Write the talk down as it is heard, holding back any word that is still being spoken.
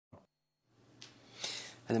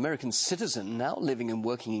An American citizen now living and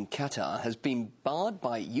working in Qatar has been barred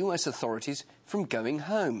by US authorities from going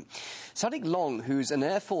home. Saadiq Long, who's an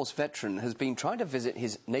Air Force veteran, has been trying to visit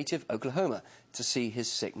his native Oklahoma to see his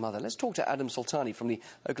sick mother. Let's talk to Adam Soltani from the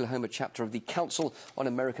Oklahoma chapter of the Council on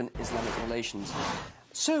American-Islamic Relations.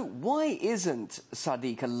 So why isn't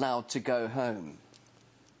Saadiq allowed to go home?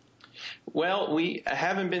 Well, we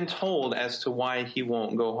haven't been told as to why he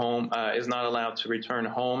won't go home, is not allowed to return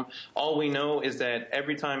home. All we know is that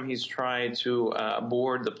every time he's tried to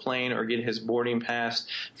board the plane or get his boarding pass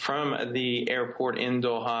from the airport in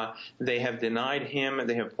Doha, they have denied him.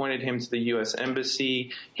 They have pointed him to the U.S.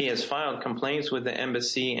 Embassy. He has filed complaints with the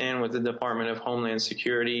embassy and with the Department of Homeland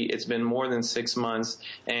Security. It's been more than 6 months,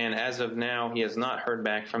 and as of now, he has not heard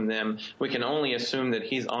back from them. We can only assume that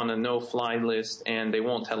he's on a no-fly list, and they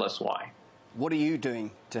won't tell us why. What are you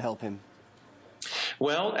doing to help him?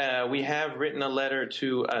 Well, we have written a letter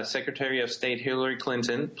to Secretary of State Hillary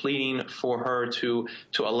Clinton pleading for her to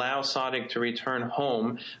allow Saadiq to return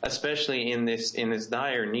home, especially in this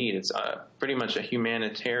dire need. It's pretty much a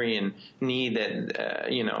humanitarian need that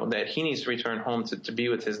that he needs to return home to be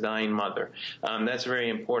with his dying mother. That's very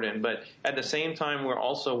important. But at the same time, we're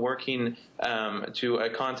also working to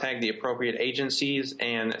contact the appropriate agencies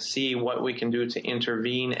and see what we can do to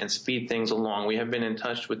intervene and speed things along. We have been in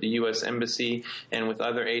touch with the U.S. Embassy and with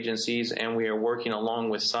other agencies, and we are working along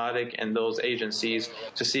with Saadiq and those agencies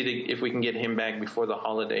to see if we can get him back before the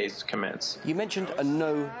holidays commence. You mentioned a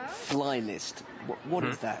no-fly list. What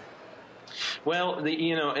is that? Well, and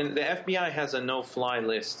the FBI has a no-fly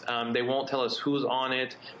list. They won't tell us who's on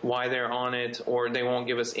it, why they're on it, or they won't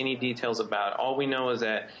give us any details about it. All we know is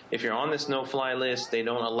that if you're on this no-fly list, they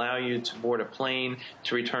don't allow you to board a plane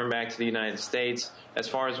to return back to the United States. As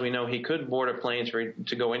far as we know, he could board a plane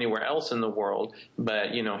to go anywhere else in the world,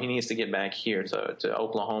 but, he needs to get back here to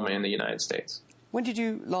Oklahoma in the United States. When did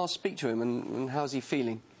you last speak to him, and how's he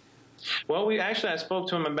feeling? Well, I spoke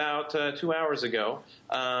to him about 2 hours ago,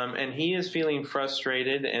 and he is feeling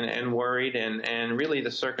frustrated and worried, and really the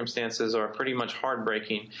circumstances are pretty much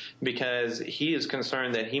heartbreaking because he is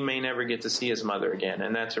concerned that he may never get to see his mother again,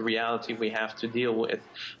 and that's a reality we have to deal with.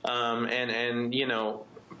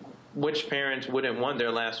 Which parent wouldn't want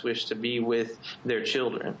their last wish to be with their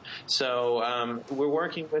children? So we're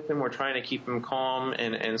working with him. We're trying to keep him calm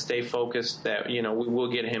and stay focused that, we will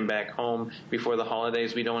get him back home before the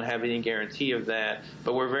holidays. We don't have any guarantee of that,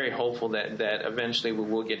 but we're very hopeful that eventually we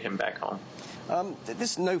will get him back home.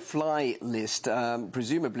 This no-fly list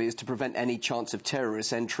presumably is to prevent any chance of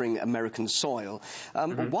terrorists entering American soil.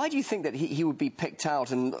 Why do you think that he would be picked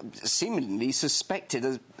out and seemingly suspected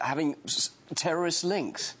as having terrorist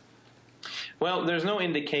links? Well, there's no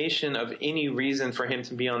indication of any reason for him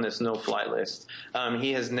to be on this no-fly list.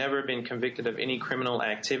 He has never been convicted of any criminal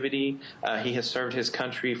activity. He has served his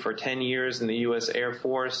country for 10 years in the U.S. Air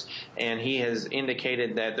Force, and he has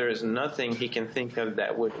indicated that there is nothing he can think of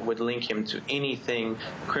that would link him to anything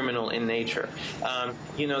criminal in nature.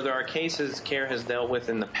 There are cases CAIR has dealt with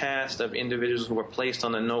in the past of individuals who were placed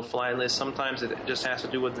on a no-fly list. Sometimes it just has to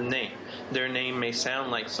do with the name. Their name may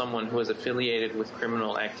sound like someone who is affiliated with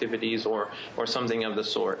criminal activities or something of the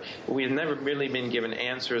sort. We've never really been given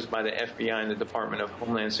answers by the FBI and the Department of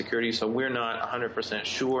Homeland Security, so we're not 100%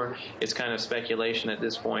 sure. It's kind of speculation at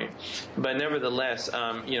this point. But nevertheless,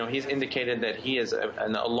 he's indicated that he is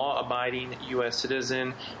a law-abiding U.S.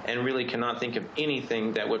 citizen and really cannot think of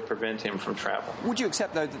anything that would prevent him from travel. Would you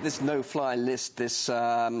accept, though, that this no-fly list is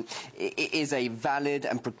a valid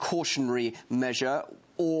and precautionary measure,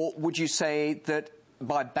 or would you say that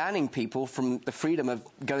by banning people from the freedom of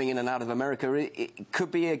going in and out of America, it could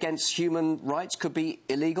be against human rights, could be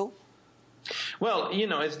illegal? Well,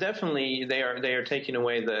 it's definitely they are taking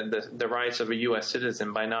away the rights of a U.S.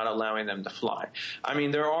 citizen by not allowing them to fly. I mean,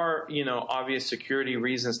 there are obvious security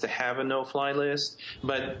reasons to have a no-fly list,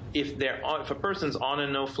 but if a person's on a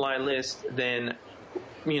no-fly list, then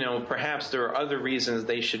perhaps there are other reasons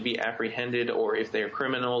they should be apprehended, or if they're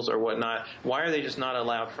criminals or whatnot, why are they just not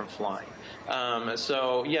allowed from flying?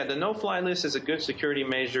 The no-fly list is a good security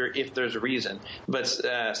measure if there's a reason. But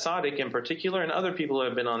Saadiq in particular and other people who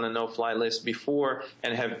have been on the no-fly list before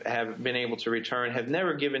and have been able to return have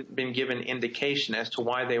never been given indication as to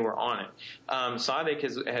why they were on it.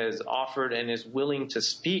 Saadiq has offered and is willing to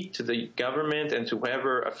speak to the government and to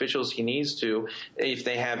whoever officials he needs to if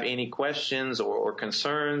they have any questions or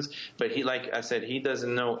concerns. But like I said, he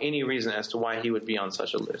doesn't know any reason as to why he would be on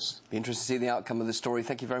such a list. Be interested to see the outcome of this story.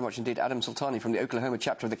 Thank you very much indeed, Adam Soltani from the Oklahoma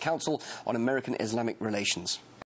chapter of the Council on American-Islamic Relations.